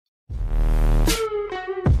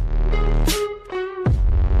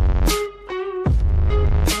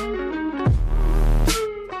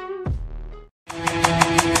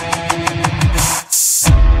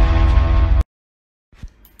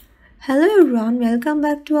everyone, welcome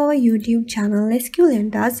back to our YouTube channel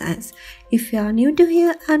Lecithin Science. If you are new to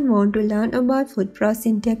here and want to learn about food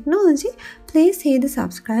processing technology, please hit the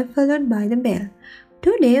subscribe followed by the bell.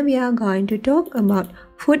 Today we are going to talk about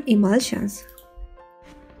food emulsions.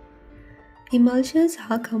 Emulsions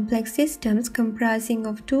are complex systems comprising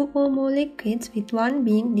of two or more liquids with one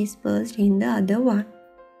being dispersed in the other one.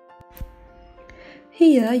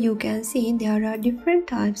 Here you can see there are different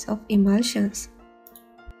types of emulsions.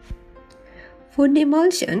 Food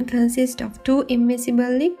emulsion consists of two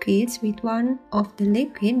immiscible liquids with one of the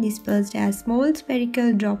liquid dispersed as small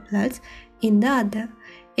spherical droplets in the other.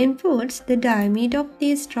 In foods, the diameter of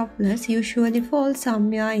these droplets usually falls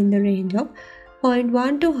somewhere in the range of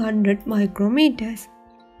 0.1 to 100 micrometers.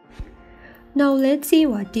 Now let's see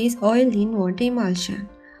what is oil in water emulsion.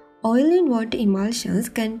 Oil in water emulsions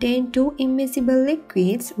contain two immiscible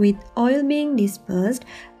liquids with oil being dispersed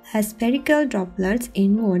as spherical droplets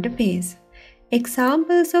in water phase.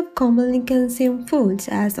 Examples of commonly consumed foods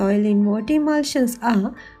as oil in water emulsions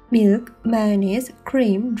are milk, mayonnaise,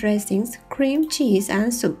 cream, dressings, cream cheese,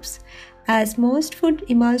 and soups. As most food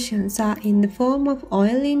emulsions are in the form of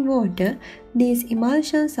oil in water, these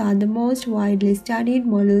emulsions are the most widely studied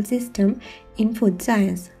model system in food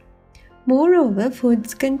science. Moreover,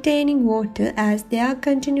 foods containing water as their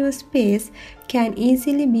continuous base can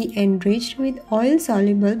easily be enriched with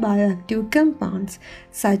oil-soluble bioactive compounds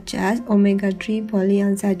such as omega-3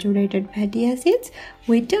 polyunsaturated fatty acids,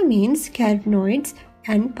 vitamins, carotenoids,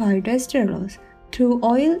 and phytosterols through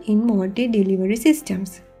oil in water delivery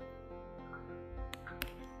systems.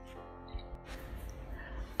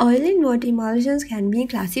 Oil in water emulsions can be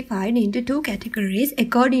classified into two categories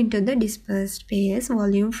according to the dispersed phase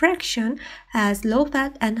volume fraction as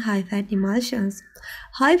low-fat and high-fat emulsions.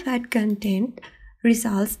 High-fat content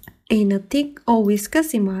results in a thick or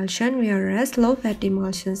viscous emulsion, whereas low-fat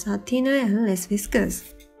emulsions are thinner and less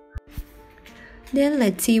viscous. Then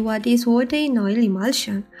let's see what is water in oil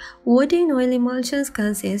emulsion. Water in oil emulsions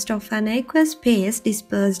consist of an aqueous phase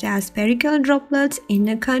dispersed as spherical droplets in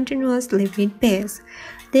a continuous liquid phase.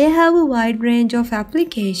 They have a wide range of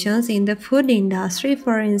applications in the food industry,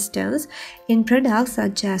 for instance, in products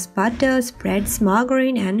such as butter, spreads,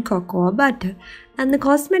 margarine, and cocoa butter, and the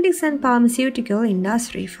cosmetics and pharmaceutical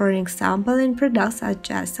industry, for example, in products such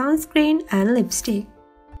as sunscreen and lipstick.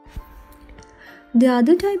 The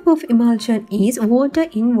other type of emulsion is water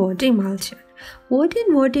in water emulsion. Water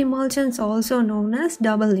in water emulsion is also known as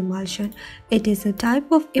double emulsion. It is a type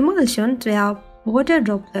of emulsion where water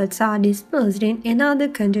droplets are dispersed in another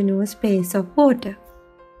continuous phase of water.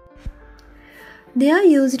 They are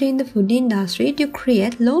used in the food industry to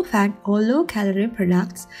create low-fat or low-calorie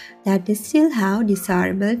products that still have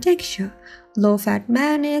desirable texture. Low-fat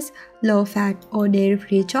mayonnaise, low-fat or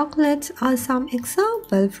dairy-free chocolates are some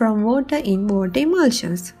examples from water in water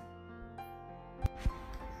emulsions.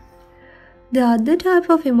 The other type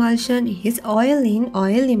of emulsion is oil in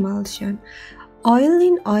oil emulsion. Oil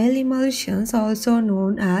in oil emulsions, also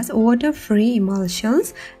known as water-free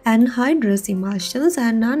emulsions and hydrous emulsions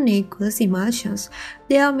and non-aqueous emulsions.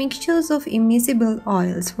 They are mixtures of immiscible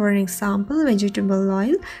oils, for example, vegetable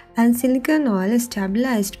oil and silicon oil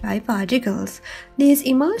stabilized by particles. These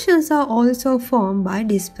emulsions are also formed by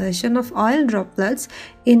dispersion of oil droplets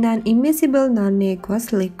in an immiscible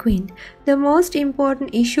non-aqueous liquid. The most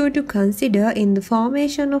important issue to consider in the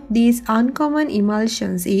formation of these uncommon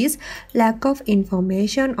emulsions is lack of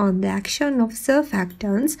information on the action of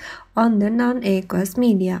surfactants on the non-aqueous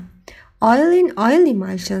media. Oil in oil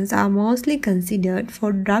emulsions are mostly considered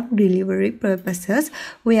for drug delivery purposes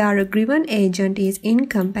where a given agent is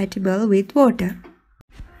incompatible with water.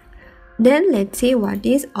 Then let's see what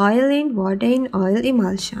is oil in oil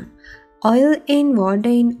emulsion. Oil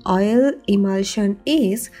in oil emulsion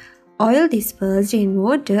is oil dispersed in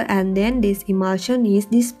water and then this emulsion is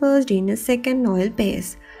dispersed in a second oil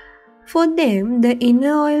phase. For them, the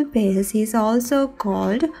inner oil phase is also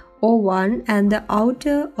called O1 and the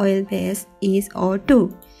outer oil phase is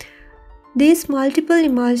O2. These multiple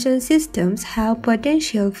emulsion systems have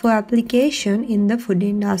potential for application in the food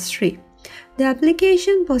industry. The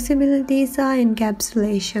application possibilities are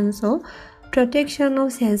encapsulation or protection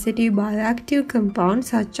of sensitive bioactive compounds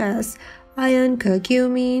such as iron,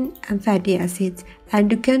 curcumin, and fatty acids, and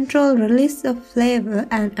to control release of flavor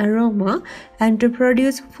and aroma and to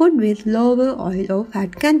produce food with lower oil or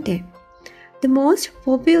fat content. The most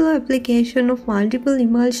popular application of multiple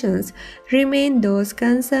emulsions remain those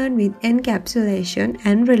concerned with encapsulation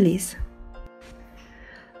and release.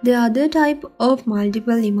 The other type of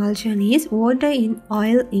multiple emulsion is water in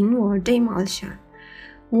water emulsion.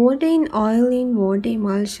 Water in water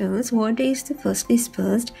emulsions, water is the first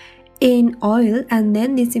dispersed in oil, and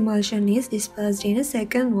then this emulsion is dispersed in a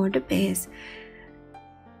second water phase.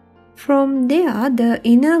 From there, the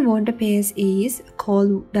inner water phase is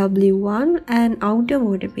called W1 and outer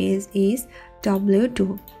water phase is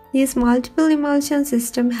W2. These multiple emulsion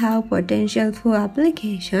systems have potential for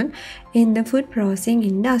application in the food processing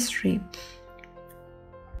industry.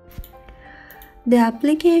 The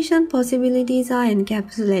application possibilities are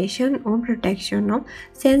encapsulation or protection of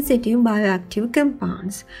sensitive bioactive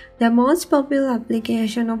compounds. The most popular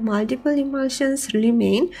application of multiple emulsions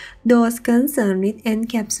remain those concerned with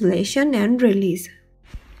encapsulation and release.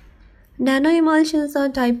 Nano emulsions are a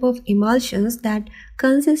type of emulsions that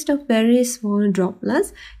consist of very small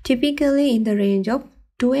droplets, typically in the range of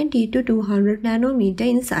 20 to 200 nanometer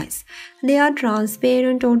in size. They are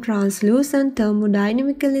transparent or translucent,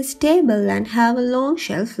 thermodynamically stable, and have a long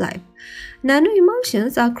shelf life. Nano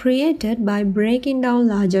emulsions are created by breaking down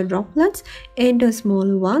larger droplets into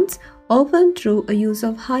smaller ones, often through a use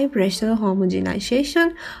of high pressure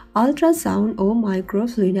homogenization, ultrasound, or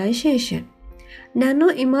microfluidization. Nano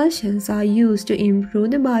emulsions are used to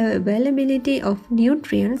improve the bioavailability of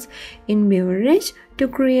nutrients in beverage, to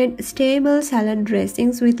create stable salad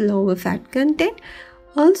dressings with lower fat content,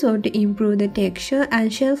 also to improve the texture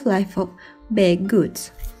and shelf life of baked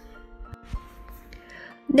goods.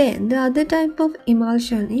 Then the other type of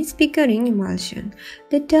emulsion is Pickering emulsion.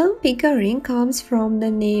 The term Pickering comes from the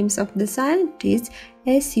names of the scientist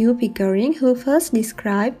S.U. Pickering, who first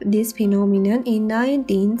described this phenomenon in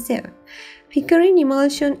 1907. Pickering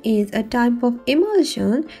emulsion is a type of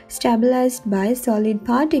emulsion stabilized by solid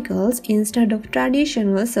particles instead of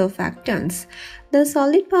traditional surfactants. The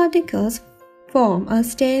solid particles form a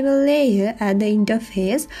stable layer at the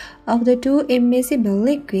interface of the two immiscible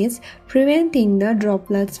liquids, preventing the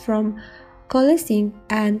droplets from coalescing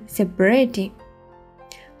and separating.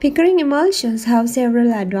 Pickering emulsions have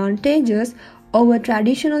several advantages over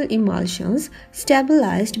traditional emulsions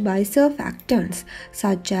stabilized by surfactants,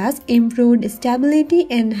 such as improved stability,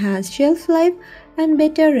 enhanced shelf life, and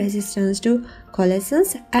better resistance to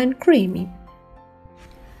coalescence and creaming.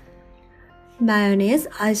 Mayonnaise,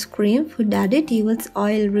 ice cream, food additives,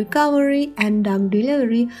 oil recovery, and drug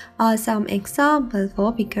delivery are some examples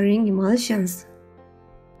for Pickering emulsions.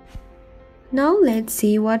 Now let's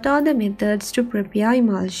see what are the methods to prepare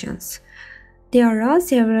emulsions. There are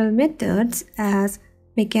several methods as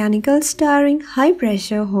mechanical stirring, high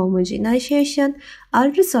pressure homogenization,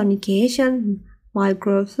 ultrasonication,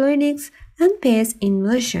 microfluidics, and paste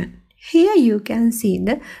inversion. Here you can see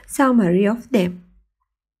the summary of them.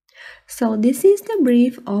 So this is the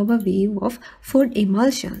brief overview of food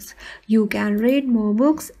emulsions. You can read more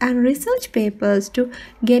books and research papers to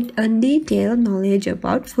get a detailed knowledge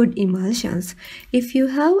about food emulsions. If you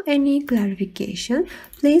have any clarification,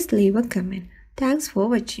 please leave a comment. Thanks for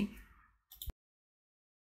watching.